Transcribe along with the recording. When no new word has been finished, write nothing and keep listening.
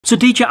So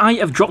DJI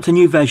have dropped a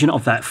new version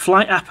of their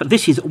Fly app.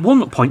 This is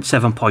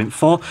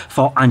 1.7.4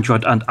 for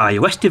Android and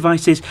iOS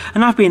devices,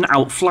 and I've been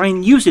out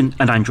flying using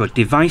an Android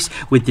device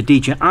with the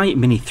DJI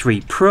Mini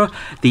 3 Pro,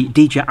 the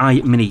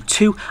DJI Mini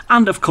 2,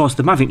 and of course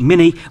the Mavic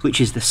Mini, which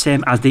is the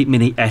same as the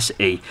Mini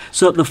SE.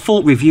 So the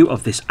full review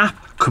of this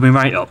app coming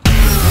right up.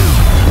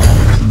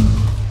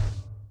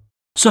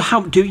 So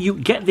how do you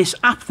get this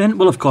app then?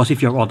 Well, of course,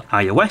 if you're on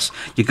iOS,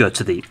 you go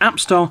to the App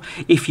Store.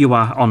 If you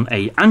are on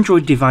an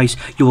Android device,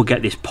 you will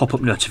get this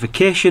pop-up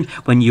notification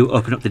when you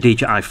open up the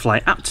DJI Fly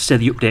app to say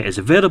the update is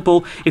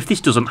available. If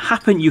this doesn't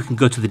happen, you can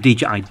go to the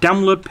DJI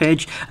download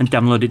page and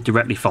download it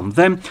directly from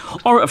them.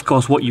 Or, of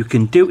course, what you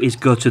can do is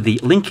go to the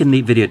link in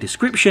the video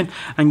description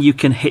and you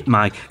can hit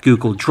my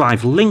Google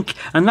Drive link,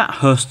 and that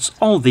hosts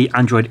all the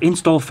Android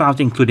install files,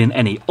 including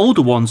any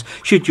older ones,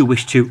 should you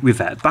wish to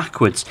revert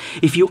backwards.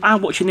 If you are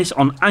watching this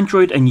on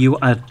Android and you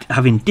are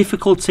having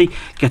difficulty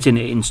getting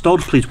it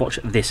installed, please watch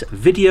this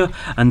video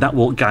and that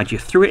will guide you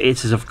through it.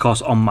 It is of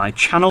course on my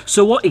channel.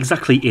 So what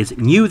exactly is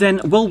new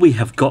then? Well, we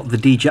have got the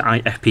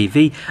DJI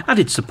FPV,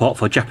 added support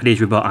for Japanese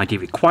remote ID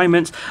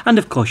requirements, and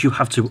of course you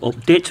have to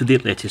update to the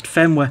latest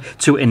firmware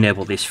to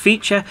enable this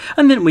feature.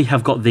 And then we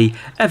have got the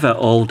ever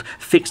old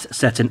fixed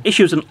certain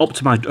issues and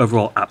optimized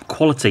overall app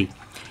quality.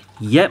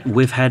 Yep,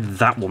 we've had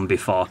that one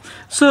before.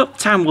 So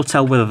time will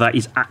tell whether that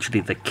is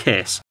actually the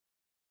case.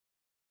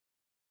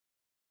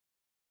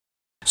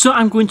 So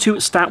I'm going to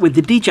start with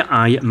the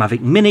DJI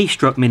Mavic Mini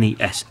 / Mini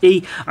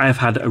SE. I have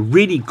had a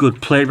really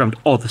good play around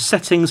all the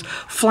settings,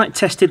 flight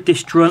tested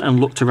this drone and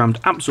looked around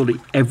absolutely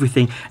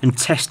everything and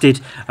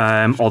tested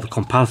all the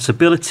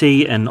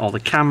compatibility and all the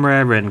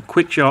camera and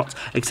quick shots,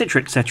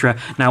 etc, etc.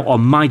 Now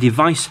on my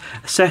device,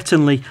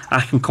 certainly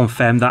I can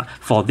confirm that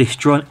for this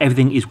drone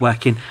everything is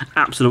working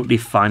absolutely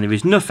fine. There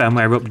is no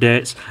firmware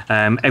updates,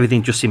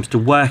 everything just seems to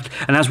work,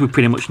 and as we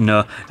pretty much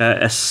know,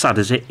 as sad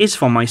as it is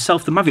for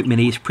myself, the Mavic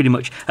Mini is pretty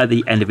much at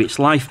the end of its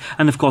life,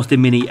 and of course the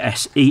Mini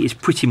SE is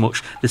pretty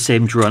much the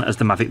same drone as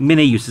the Mavic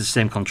Mini, uses the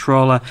same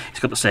controller,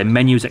 it's got the same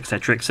menus,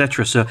 etc,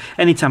 etc. So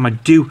anytime I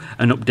do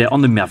an update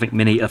on the Mavic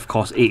Mini, of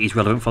course it is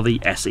relevant for the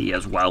SE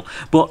as well.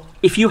 But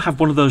if you have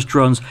one of those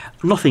drones,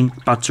 nothing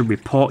bad to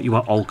report, you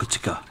are all good to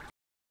go.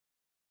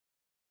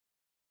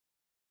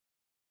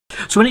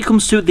 So when it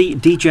comes to the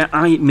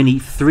DJI Mini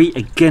 3,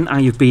 again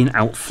I have been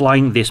out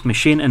flying this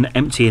machine and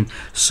emptying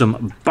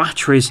some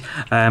batteries,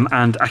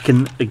 and I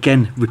can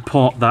again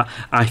report that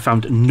I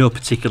found no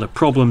particular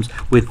problems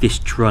with this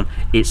drone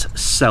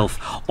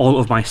itself. All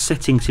of my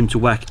settings seem to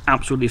work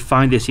absolutely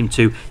fine. They seem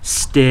to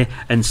stay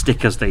and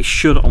stick as they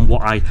should on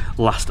what I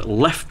last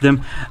left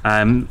them.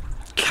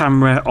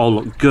 Camera all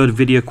look good,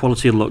 video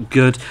quality look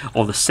good,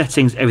 all the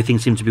settings, everything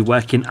seems to be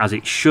working as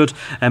it should.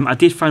 I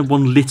did find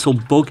one little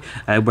bug,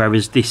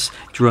 whereas this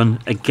drone,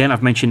 again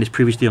I've mentioned this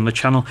previously on the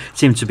channel,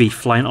 seemed to be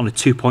flying on a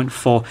 2.4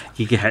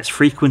 GHz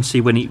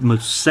frequency when it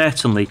most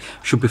certainly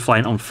should be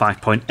flying on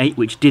 5.8,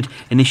 which did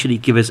initially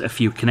give us a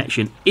few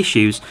connection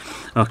issues,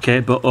 okay,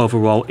 but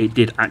overall it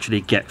did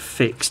actually get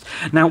fixed.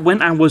 Now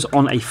when I was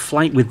on a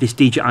flight with this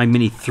DJI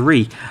Mini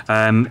 3,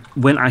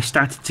 when I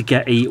started to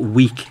get a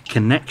weak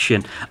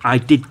connection,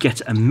 I did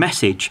get a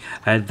message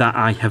that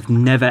I have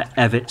never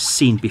ever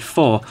seen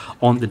before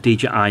on the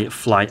DJI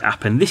Fly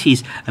app, and this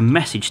is a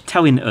message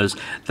telling us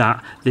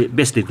that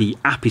basically the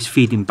app is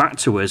feeding back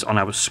to us on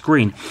our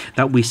screen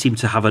that we seem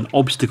to have an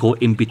obstacle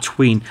in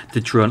between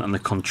the drone and the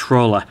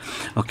controller.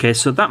 Okay,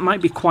 so that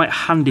might be quite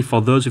handy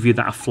for those of you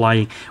that are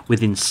flying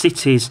within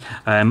cities,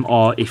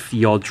 or if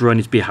your drone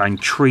is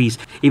behind trees,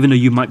 even though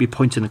you might be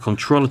pointing the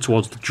controller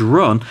towards the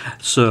drone,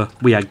 so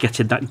we are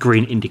getting that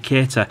green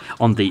indicator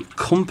on the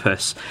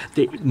compass.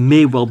 It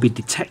may well be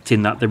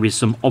detecting that there is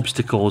some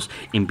obstacles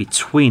in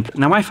between.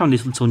 Now I found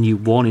this little new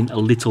warning a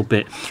little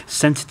bit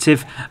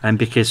sensitive,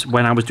 because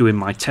when I was doing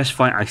my test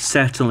flight I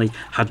certainly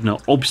had no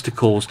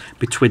obstacles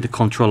between the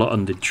controller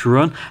and the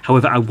drone.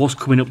 However, I was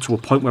coming up to a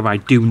point where I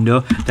do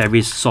know there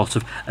is sort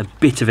of a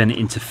bit of an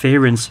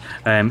interference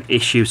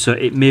issue, so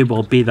it may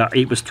well be that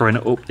it was throwing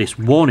up this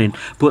warning,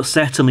 but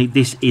certainly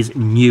this is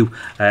new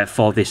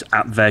for this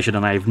app version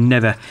and I have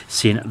never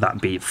seen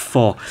that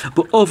before.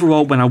 But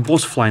overall, when I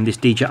was flying this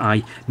DJI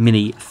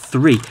Mini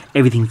 3,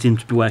 everything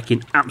seems to be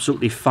working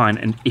absolutely fine,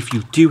 and if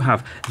you do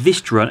have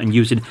this drone and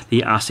using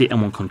the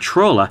RC-M1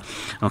 controller,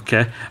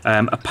 okay,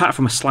 apart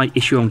from a slight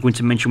issue I'm going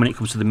to mention when it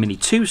comes to the Mini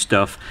 2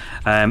 stuff,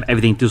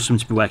 everything does seem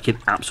to be working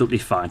absolutely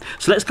fine.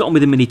 So let's get on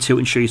with the Mini 2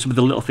 and show you some of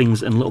the little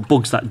things and little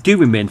bugs that do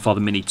remain for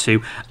the Mini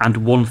 2, and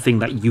one thing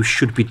that you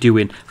should be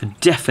doing for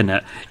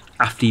definite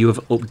after you have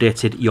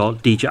updated your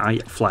DJI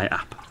Fly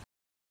app.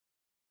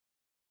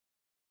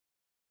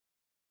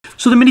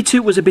 So the Mini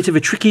 2 was a bit of a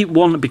tricky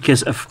one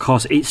because of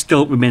course it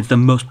still remains the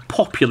most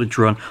popular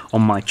drone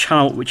on my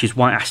channel, which is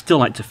why I still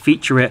like to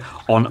feature it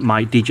on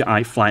my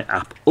DJI Fly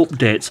app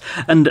updates.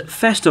 And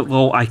first of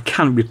all, I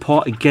can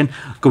report again,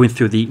 going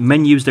through the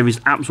menus, there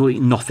is absolutely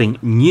nothing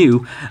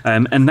new,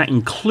 and that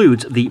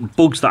includes the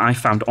bugs that I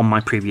found on my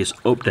previous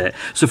update.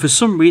 So for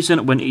some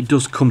reason, when it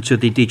does come to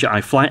the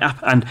DJI Fly app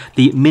and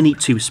the Mini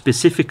 2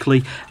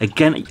 specifically,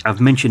 again,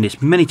 I've mentioned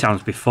this many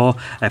times before,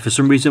 for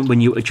some reason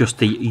when you adjust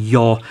the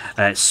yaw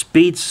speeds,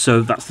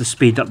 so that's the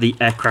speed that the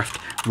aircraft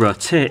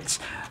rotates,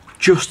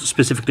 just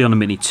specifically on the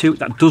Mini 2,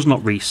 that does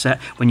not reset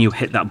when you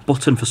hit that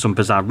button for some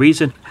bizarre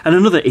reason. And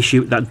another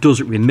issue that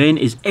does remain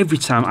is every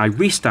time I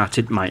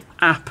restarted my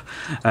app,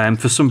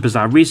 for some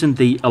bizarre reason,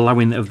 the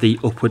allowing of the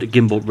upward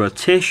gimbal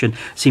rotation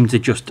seemed to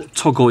just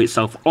toggle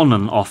itself on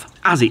and off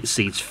as it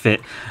sees fit.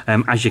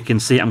 As you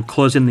can see, I'm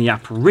closing the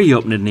app,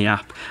 reopening the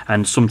app,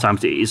 and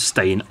sometimes it is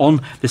staying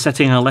on the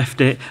setting I left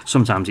it,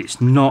 sometimes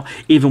it's not.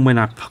 Even when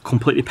I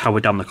completely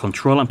power down the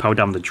controller and power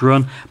down the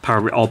drone,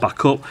 power it all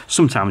back up,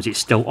 sometimes it's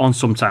still on,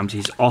 sometimes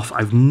it's off.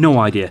 I have no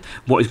idea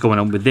what is going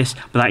on with this,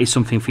 but that is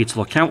something for you to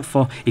look out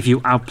for. If you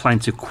are planning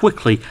to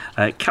quickly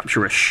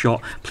capture a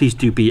shot, please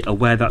do be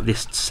aware that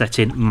this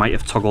setting might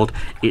have toggled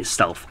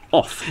itself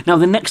off. Now,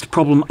 the next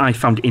problem I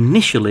found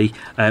initially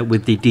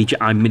with the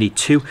DJI Mini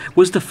 2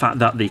 was the fact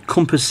that the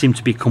compass seemed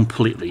to be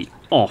completely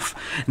off.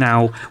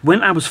 Now,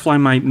 when I was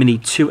flying my Mini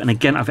 2, and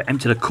again I've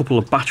emptied a couple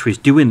of batteries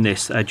doing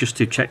this just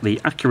to check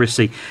the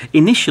accuracy,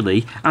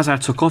 initially as I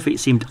took off it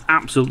seemed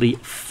absolutely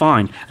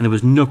fine and there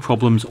was no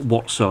problems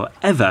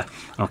whatsoever.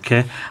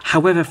 Okay,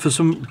 however, for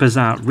some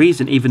bizarre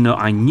reason, even though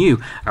I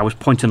knew I was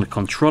pointing the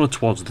controller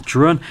towards the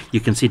drone, you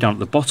can see down at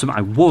the bottom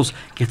I was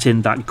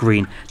getting that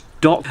green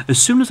dot.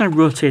 As soon as I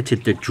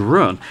rotated the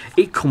drone,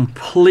 it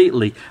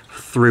completely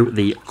threw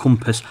the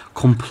compass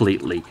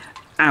completely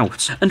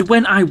out. And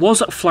when I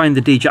was flying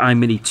the DJI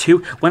Mini 2,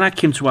 when I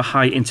came to a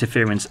high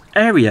interference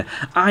area,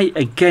 I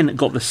again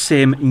got the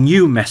same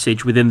new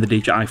message within the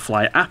DJI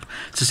Fly app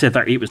to say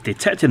that it was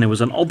detecting there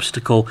was an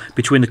obstacle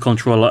between the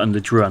controller and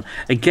the drone.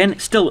 Again,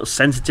 still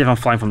sensitive, I'm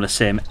flying from the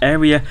same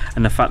area,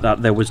 and the fact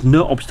that there was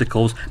no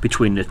obstacles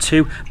between the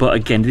two, but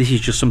again, this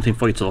is just something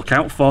for you to look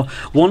out for.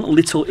 One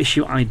little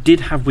issue I did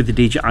have with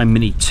the DJI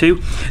Mini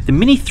 2, the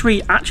Mini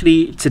 3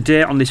 actually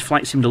today on this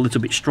flight seemed a little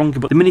bit stronger,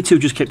 but the Mini 2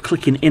 just kept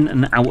clicking in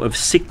and out of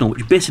signal,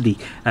 which basically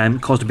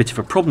caused a bit of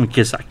a problem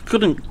because I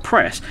couldn't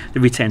press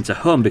the return to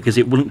home because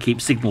it wouldn't keep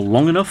signal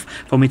long enough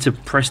for me to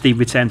press the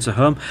return to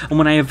home. And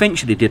when I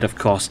eventually did, of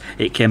course,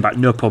 it came back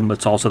no problem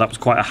at all, so that was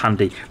quite a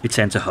handy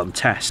return to home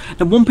test.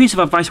 Now, one piece of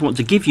advice I want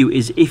to give you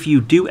is if you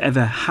do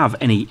ever have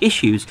any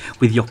issues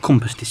with your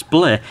compass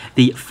display,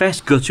 the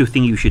first go-to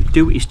thing you should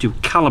do is to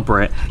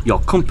calibrate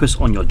your compass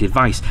on your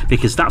device,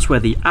 because that's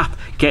where the app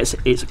gets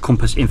its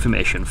compass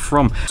information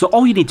from. So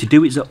all you need to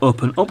do is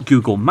open up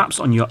Google Maps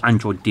on your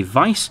Android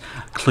device,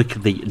 click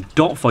the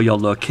dot for your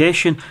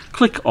location,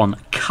 click on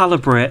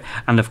calibrate,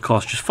 and of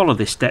course just follow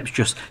the steps.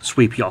 Just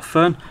sweep your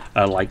phone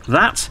like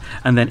that,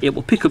 and then it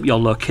will pick up your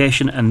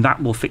location, and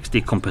that will fix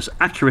the compass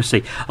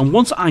accuracy. And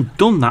once I'd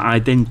done that, I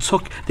then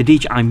took the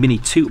DJI Mini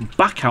 2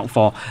 back out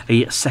for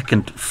a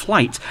second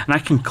flight, and I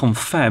can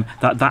confirm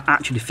that that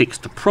actually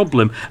fixed the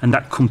problem, and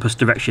that compass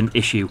direction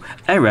issue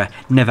error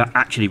never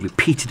actually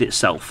repeated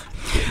itself.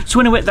 So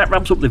anyway, that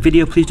wraps up the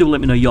video. Please do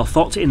let me know your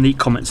thoughts in the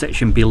comment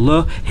section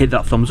below. Hit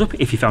that thumbs up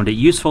if you found it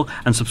useful,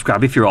 and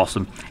subscribe if you're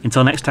awesome.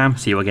 Until next time,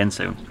 see you again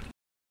soon.